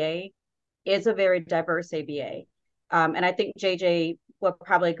AVA, is a very diverse AVA. And I think JJ will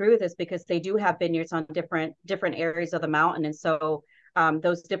probably agree with this because they do have vineyards on different areas of the mountain. And so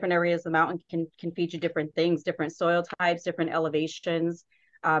those different areas of the mountain can feature different things, different soil types, different elevations.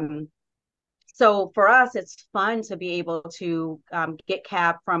 So for us, it's fun to be able to get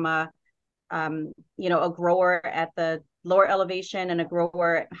cab from a grower at the lower elevation and a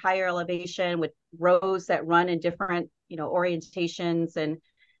grower at higher elevation with rows that run in different, orientations. And,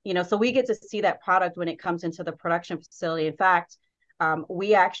 so we get to see that product when it comes into the production facility. In fact,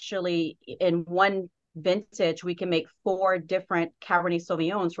 we actually, in one vintage, we can make 4 different Cabernet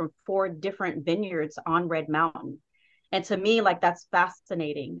Sauvignons from 4 different vineyards on Red Mountain. And to me, that's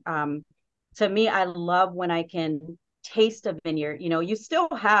fascinating. To me, I love when I can taste a vineyard. You still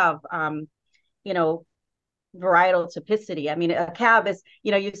have, varietal typicity. I mean, a cab is,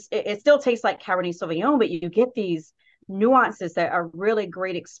 it still tastes like Cabernet Sauvignon, but you get these nuances that are really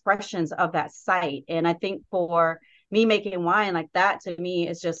great expressions of that site. And I think for me making wine like that, to me,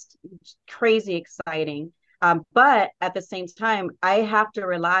 is just crazy exciting. But at the same time, I have to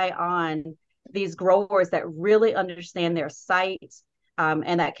rely on these growers that really understand their site,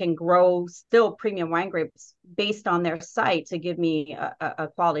 and that can grow still premium wine grapes based on their site to give me a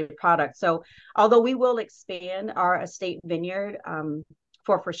quality product. So although we will expand our estate vineyard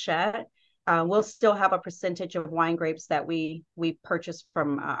for Frichette, we'll still have a percentage of wine grapes that we purchase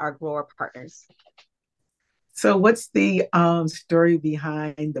from our grower partners. So what's the story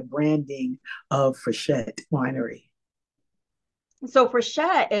behind the branding of Frichette Winery? So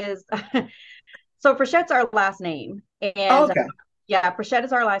Frichette's our last name. And okay. Yeah, Frichette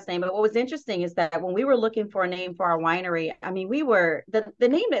is our last name. But what was interesting is that when we were looking for a name for our winery, I mean, the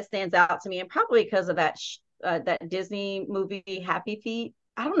name that stands out to me, and probably because of that Disney movie, Happy Feet.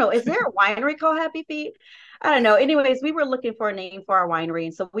 I don't know. Is there a winery called Happy Feet? I don't know. Anyways, we were looking for a name for our winery.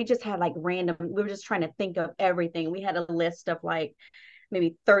 And so we just had we were just trying to think of everything. We had a list of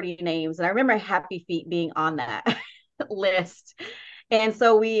maybe 30 names. And I remember Happy Feet being on that list. And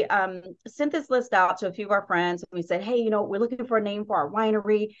so we sent this list out to a few of our friends. And we said, hey, we're looking for a name for our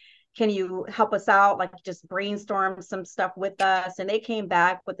winery. Can you help us out? Just brainstorm some stuff with us. And they came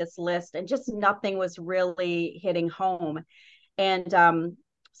back with this list and just nothing was really hitting home. And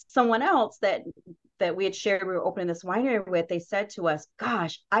someone else that we had shared, we were opening this winery with, they said to us,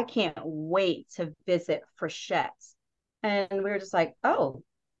 gosh, I can't wait to visit Frichette. And we were just like, oh,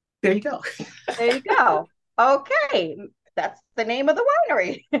 there you go. There you go. Okay. That's the name of the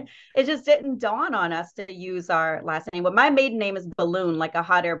winery. It just didn't dawn on us to use our last name. But my maiden name is Balloon, like a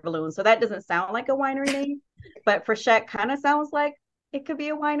hot air balloon. So that doesn't sound like a winery name, but Frichette kind of sounds like it could be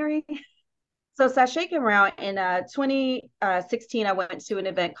a winery. So Shae came around in 2016. I went to an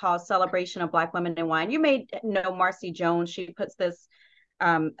event called Celebration of Black Women in Wine. You may know Marcy Jones. She puts this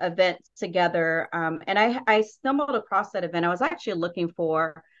event together. And I stumbled across that event. I was actually looking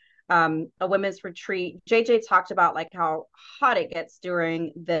for a women's retreat. JJ talked about how hot it gets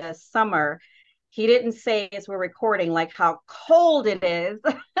during the summer. he didn't say as we're recording, like how cold it is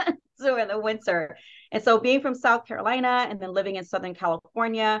during the winter. And so being from South Carolina and then living in Southern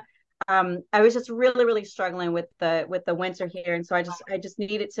California, I was just really, really struggling with the winter here. And so I just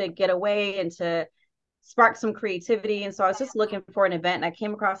needed to get away and to spark some creativity. And so I was just looking for an event, and I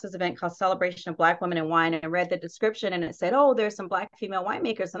came across this event called Celebration of Black Women in Wine, and I read the description, and it said, oh, there's some Black female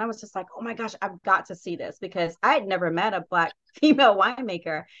winemakers. And I was just like, oh my gosh, I've got to see this, because I had never met a Black female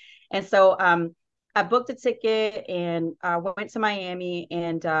winemaker. And so I booked a ticket and went to Miami,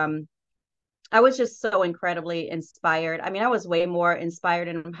 and I was just so incredibly inspired. I mean, I was way more inspired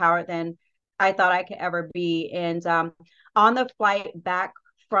and empowered than I thought I could ever be. And on the flight back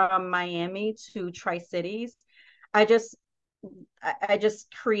from Miami to Tri-Cities, I just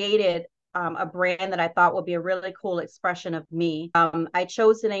created a brand that I thought would be a really cool expression of me. I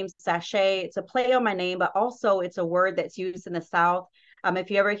chose the name Shae. It's a play on my name, but also it's a word that's used in the South.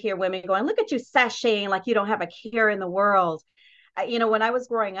 If you ever hear women going, look at you sashaying like you don't have a care in the world. When I was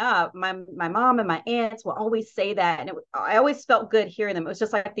growing up, my mom and my aunts will always say that, and I always felt good hearing them. It was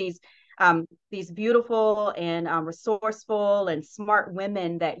just like these beautiful and resourceful and smart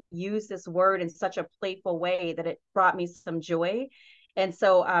women that use this word in such a playful way that it brought me some joy. And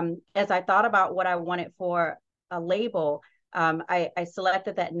so as I thought about what I wanted for a label, I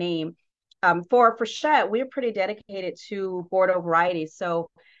selected that name. For Frichette, we're pretty dedicated to Bordeaux varieties. So,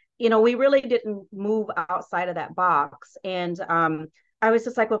 we really didn't move outside of that box. And I was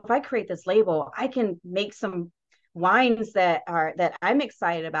just like, well, if I create this label, I can make some wines that I'm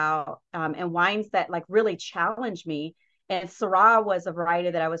excited about, and wines that like really challenge me. And Syrah was a variety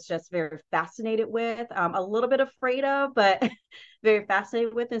that I was just very fascinated with, a little bit afraid of, but very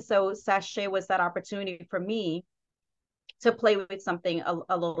fascinated with. And so Shae was that opportunity for me to play with something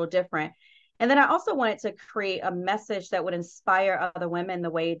a little different. And then I also wanted to create a message that would inspire other women the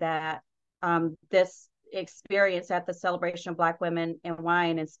way that this experience at the Celebration of Black Women in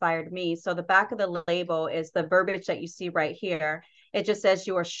Wine inspired me. So the back of the label is the verbiage that you see right here. It just says,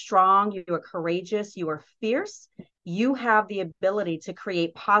 you are strong, you are courageous, you are fierce. You have the ability to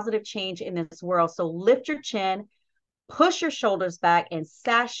create positive change in this world. So lift your chin, push your shoulders back, and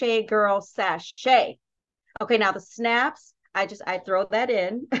sashay, girl, sashay. Okay, now the snaps, I throw that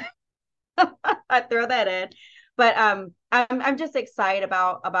in. I throw that in. But I'm just excited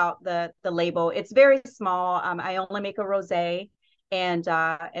about the label. It's very small. I only make a rosé and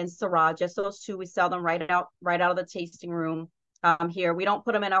Syrah, just those two. We sell them right out of the tasting room here. We don't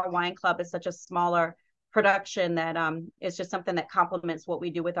put them in our wine club. It's such a smaller production that it's just something that complements what we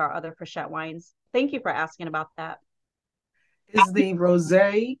do with our other Frichette wines. Thank you for asking about that. Is the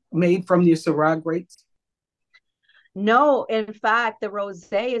rosé made from the Syrah grapes? No, in fact, the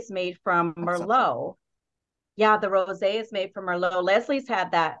rosé is made from Merlot. Yeah, the rosé is made from Merlot. Leslie's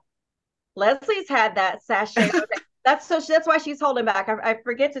had that sachet. That's why she's holding back. I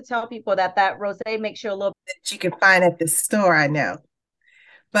forget to tell people that rosé makes you a little. That you can find at the store, I know,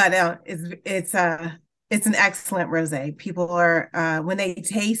 but it's an excellent rosé. People are when they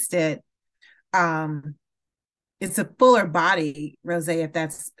taste it, it's a fuller body rosé, if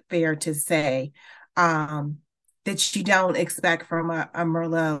that's fair to say, that you don't expect from a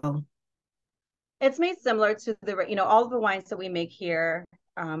Merlot. It's made similar to all of the wines that we make here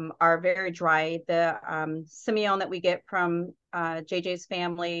are very dry. The Semillon that we get from JJ's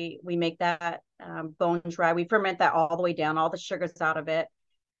family, we make that bone dry. We ferment that all the way down, all the sugars out of it.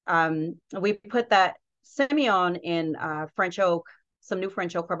 We put that Semillon in French oak, some new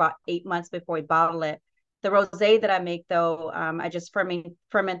French oak, for about 8 months before we bottle it. The rosé that I make, though, I just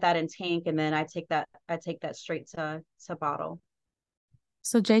ferment that in tank, and then I take that straight to bottle.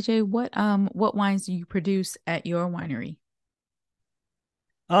 So JJ, what wines do you produce at your winery?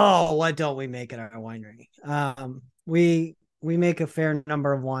 Oh, what don't we make at our winery? We make a fair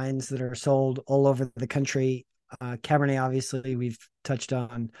number of wines that are sold all over the country. Cabernet, obviously, we've touched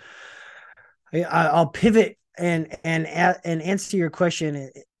on. I'll pivot and answer your question.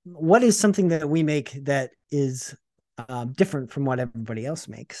 What is something that we make that is different from what everybody else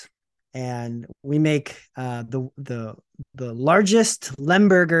makes? And we make the largest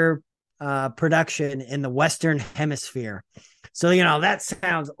Lemberger production in the Western Hemisphere. So that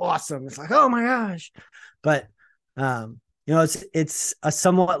sounds awesome. It's like, oh my gosh, but it's a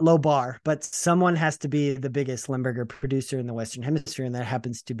somewhat low bar. But someone has to be the biggest Lemberger producer in the Western Hemisphere, and that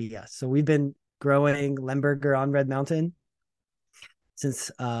happens to be us. So we've been growing Lemberger on Red Mountain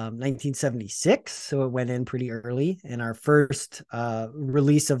since 1976, so it went in pretty early, and our first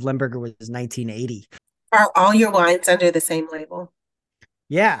release of Lemberger was 1980. Are all your wines under the same label?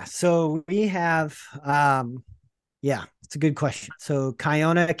 Yeah, so we have Yeah, it's a good question. So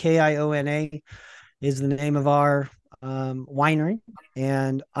Kiona, Kiona, is the name of our winery.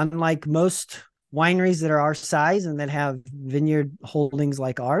 And unlike most wineries that are our size and that have vineyard holdings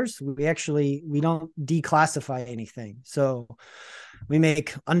like ours, we don't declassify anything. So we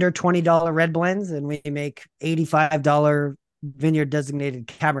make under $20 red blends, and we make $85 vineyard designated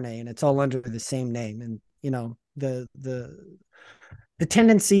Cabernet, and it's all under the same name. And the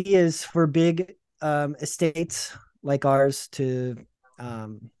tendency is for big estates like ours to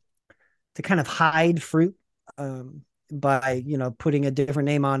kind of hide fruit by putting a different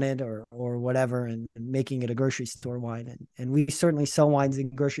name on it or whatever, and making it a grocery store wine. And we certainly sell wines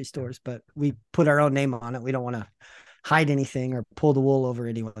in grocery stores, but we put our own name on it. We don't want to hide anything or pull the wool over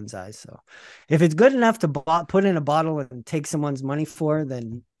anyone's eyes. So if it's good enough to put in a bottle and take someone's money for,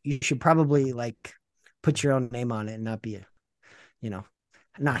 then you should probably like put your own name on it and not be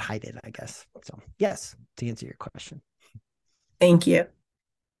not hide it, I guess. So yes, to answer your question. Thank you.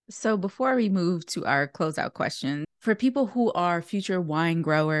 So before we move to our closeout question, for people who are future wine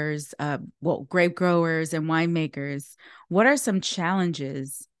growers, grape growers and winemakers, what are some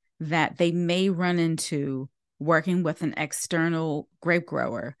challenges that they may run into working with an external grape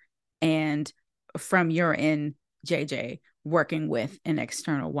grower, and from your end, JJ, working with an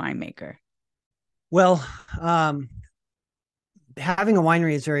external winemaker? Well, having a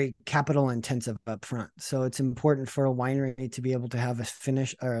winery is very capital intensive up front. So it's important for a winery to be able to have a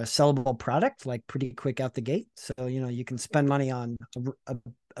finish or a sellable product like pretty quick out the gate. So, you can spend money on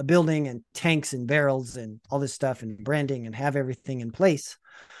a building and tanks and barrels and all this stuff and branding and have everything in place.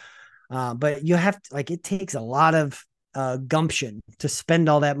 But you have to, it takes a lot of gumption to spend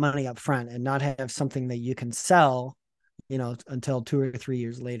all that money up front and not have something that you can sell, until 2 or 3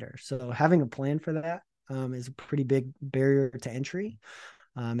 years later. So having a plan for that is a pretty big barrier to entry,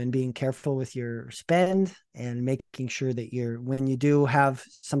 and being careful with your spend and making sure that when you do have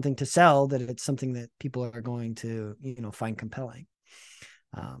something to sell, that it's something that people are going to, find compelling.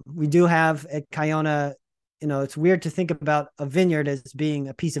 We do have at Kiona, it's weird to think about a vineyard as being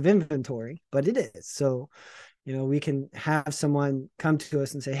a piece of inventory, but it is. So, we can have someone come to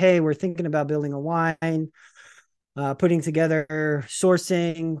us and say, hey, we're thinking about building a wine, putting together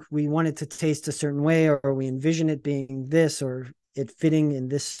sourcing. We want it to taste a certain way, or we envision it being this, or it fitting in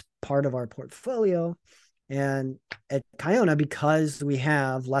this part of our portfolio. And at Kiona, because we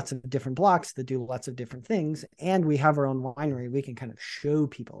have lots of different blocks that do lots of different things, and we have our own winery, we can kind of show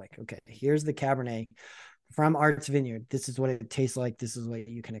people like, okay, here's the Cabernet from Art's Vineyard. This is what it tastes like. This is what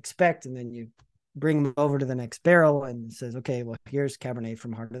you can expect. And then you bring them over to the next barrel and it says, okay, well, here's Cabernet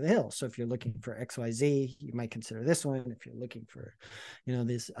from Heart of the Hill. So if you're looking for XYZ, you might consider this one. If you're looking for,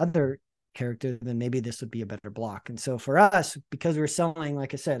 this other character, then maybe this would be a better block. And so for us, because we're selling,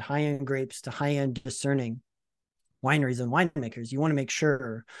 like I said, high-end grapes to high-end discerning wineries and winemakers, you want to make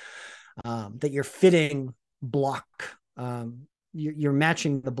sure that you're fitting block, you're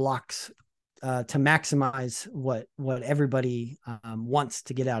matching the blocks to maximize what everybody wants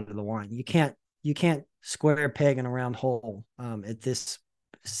to get out of the wine. You can't square peg in a round hole at this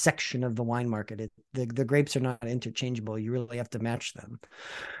section of the wine market. The grapes are not interchangeable. You really have to match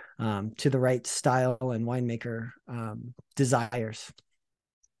them to the right style and winemaker desires.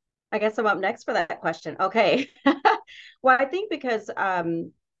 I guess I'm up next for that question. Okay. Well, I think because,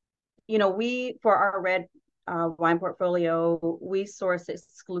 we, for our red wine portfolio, we source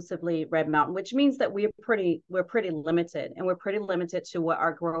exclusively Red Mountain, which means that we're pretty limited, and we're pretty limited to what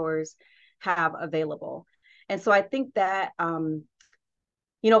our growers have available. And so I think that,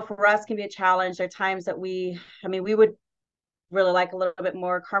 for us can be a challenge. There are times that we would really like a little bit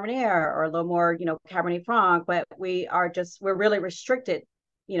more Carmenere or a little more, Cabernet Franc, but we're really restricted,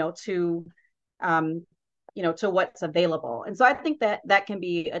 to what's available. And so I think that can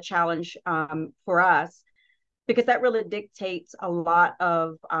be a challenge for us, because that really dictates a lot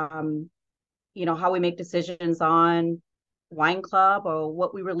of, how we make decisions on wine club, or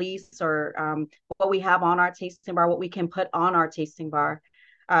what we release, or what we have on our tasting bar, what we can put on our tasting bar.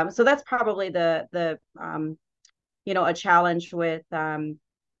 So that's probably a challenge with,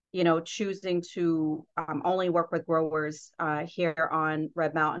 choosing to only work with growers here on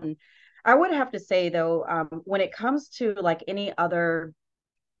Red Mountain. I would have to say though, when it comes to like any other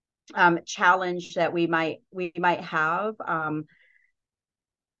challenge that we might have,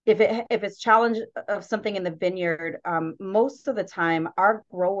 if it's challenge of something in the vineyard, most of the time our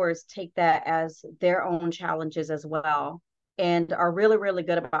growers take that as their own challenges as well, and are really, really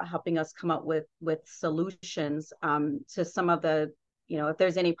good about helping us come up with solutions to some of the, if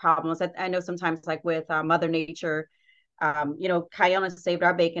there's any problems. I know sometimes like with Mother Nature, Kiona saved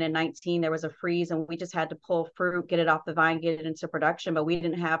our bacon in 19. There was a freeze and we just had to pull fruit, get it off the vine, get it into production, but we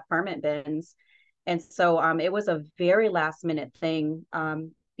didn't have ferment bins. And so it was a very last minute thing,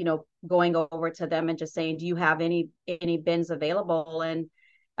 going over to them and just saying, do you have any bins available? And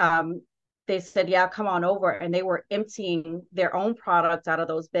they said, yeah, come on over. And they were emptying their own products out of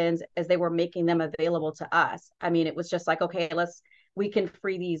those bins as they were making them available to us. I mean, it was just like, okay, we can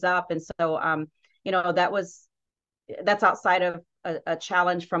free these up. And so, that's outside of a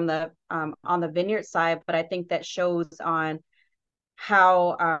challenge from the on the vineyard side, but I think that shows on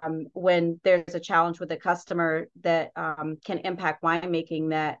how when there's a challenge with a customer that can impact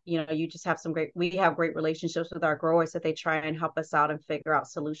winemaking, that you just have we have great relationships with our growers that they try and help us out and figure out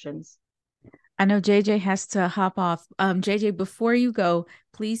solutions. I know JJ has to hop off. JJ, before you go,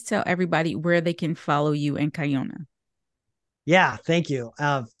 please tell everybody where they can follow you and Kiona. Yeah, thank you.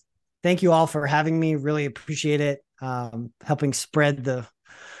 Thank you all for having me. Really appreciate it. Helping spread the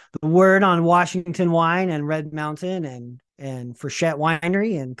word on Washington wine and Red Mountain and Frichette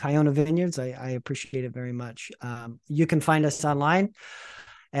Winery and Kiona Vineyards. I appreciate it very much. You can find us online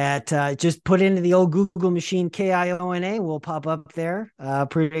at just put into the old Google machine Kiona. We'll pop up there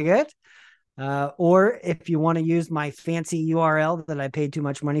pretty good. Or if you want to use my fancy URL that I paid too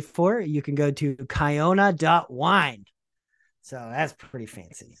much money for, you can go to kiona.wine. So that's pretty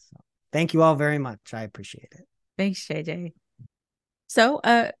fancy. So thank you all very much. I appreciate it. Thanks, JJ. So,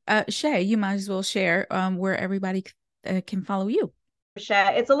 Shae, you might as well share where everybody can follow you.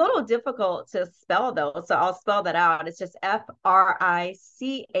 Frichette. It's a little difficult to spell though, so I'll spell that out. It's just Frichette.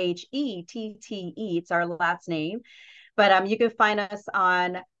 It's our last name, but you can find us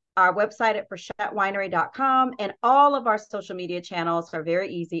on our website at frichettewinery.com, and all of our social media channels are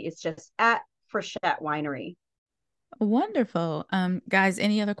very easy. It's just at Frichette Winery. Wonderful. Guys,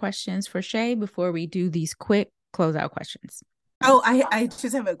 any other questions for Shae before we do these quick closeout questions? Oh, I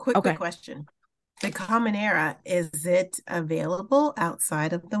just have a quick question. The Common Era, is it available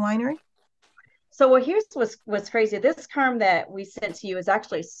outside of the winery? So here's what's crazy. This Carm that we sent to you is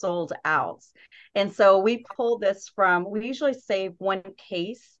actually sold out. And so we we usually save one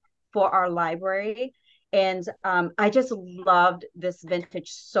case for our library. And I just loved this vintage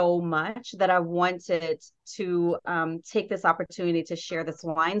so much that I wanted to take this opportunity to share this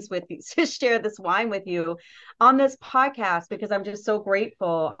wine with you on this podcast, because I'm just so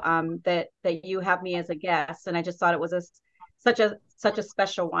grateful that you have me as a guest. And I just thought it was such a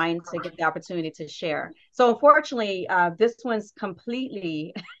special wine to get the opportunity to share. So unfortunately, this one's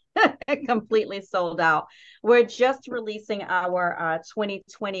completely sold out. We're just releasing our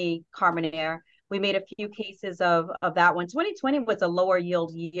 2020 Carmenere. We made a few cases of that one. 2020 was a lower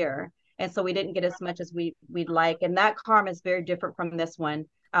yield year, and so we didn't get as much as we'd like. And that Carm is very different from this one.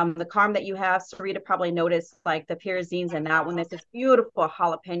 The Carm that you have, Sarita probably noticed like the pyrazines in that one. There's this beautiful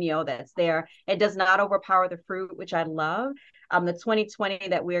jalapeno that's there. It does not overpower the fruit, which I love. The 2020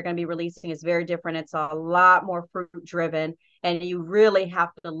 that we are going to be releasing is very different. It's a lot more fruit driven, and you really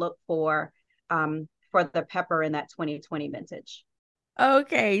have to look for the pepper in that 2020 vintage.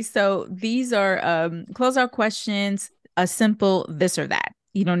 Okay, so these are closeout questions, a simple this or that.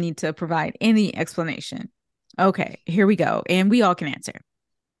 You don't need to provide any explanation. Okay, here we go. And we all can answer.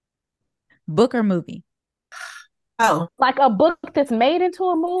 Book or movie? Oh, like a book that's made into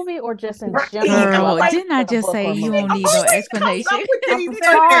a movie, or just in general? Girl, didn't I just say you don't need no explanation? I'm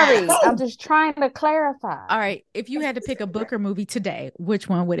sorry. I'm just trying to clarify. All right, if you had to pick a book or movie today, which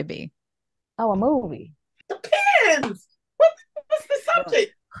one would it be? Oh, a movie. Depends. What's the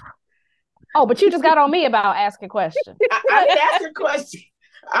subject? Oh, but you just got on me about asking questions. I didn't ask a question.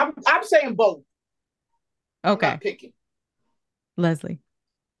 I'm saying both. Okay. I'm not picking. Leslie.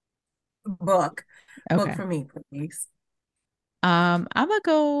 Book. Okay. Book for me, please. I'm gonna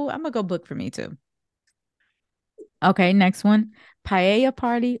go book for me too. Okay, next one. Paella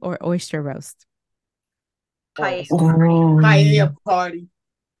party or oyster roast? Paella party.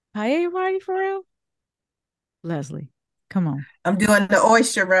 Paella party for real? Leslie, come on. I'm doing the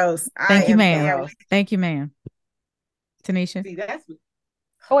oyster roast. Thank you, ma'am. Thank you, ma'am. Tanisha? See, that's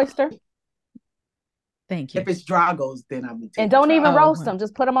Oyster. Thank you. If it's Dragos, then I'm And don't even roast them.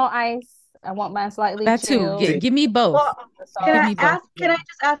 Just put them on ice. I want mine slightly that too. Give me both. Well, can I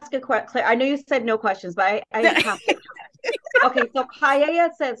just ask a question? I know you said no questions, but I have to. Okay, so paella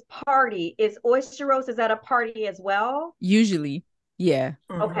says party. Is oyster roast, is that a party as well? Usually, yeah.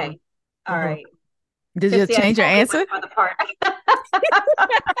 Okay, all right. Did you change your answer?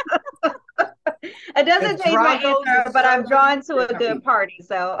 It doesn't change my answer, but I'm drawn to a good party.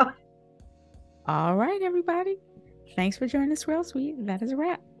 So, all right, everybody. Thanks for joining us, Real Sweet. That is a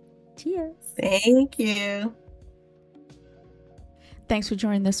wrap. Cheers. Thank you. Thanks for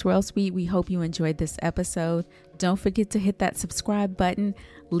joining the Swirl Suite. We hope you enjoyed this episode. Don't forget to hit that subscribe button,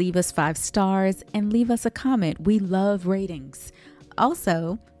 leave us 5 stars, and leave us a comment. We love ratings.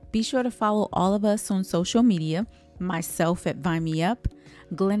 Also, be sure to follow all of us on social media. Myself at Vine Me Up,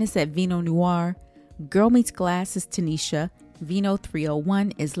 Glennis at Vino Noir, Girl Meets Glass is Tanisha, Vino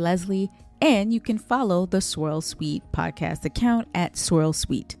 301 is Leslie, and you can follow the Swirl Suite podcast account at Swirl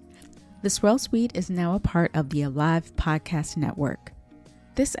Suite. The Swirl Suite is now a part of the Alive Podcast Network.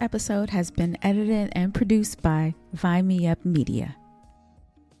 This episode has been edited and produced by Vine Me Up Media.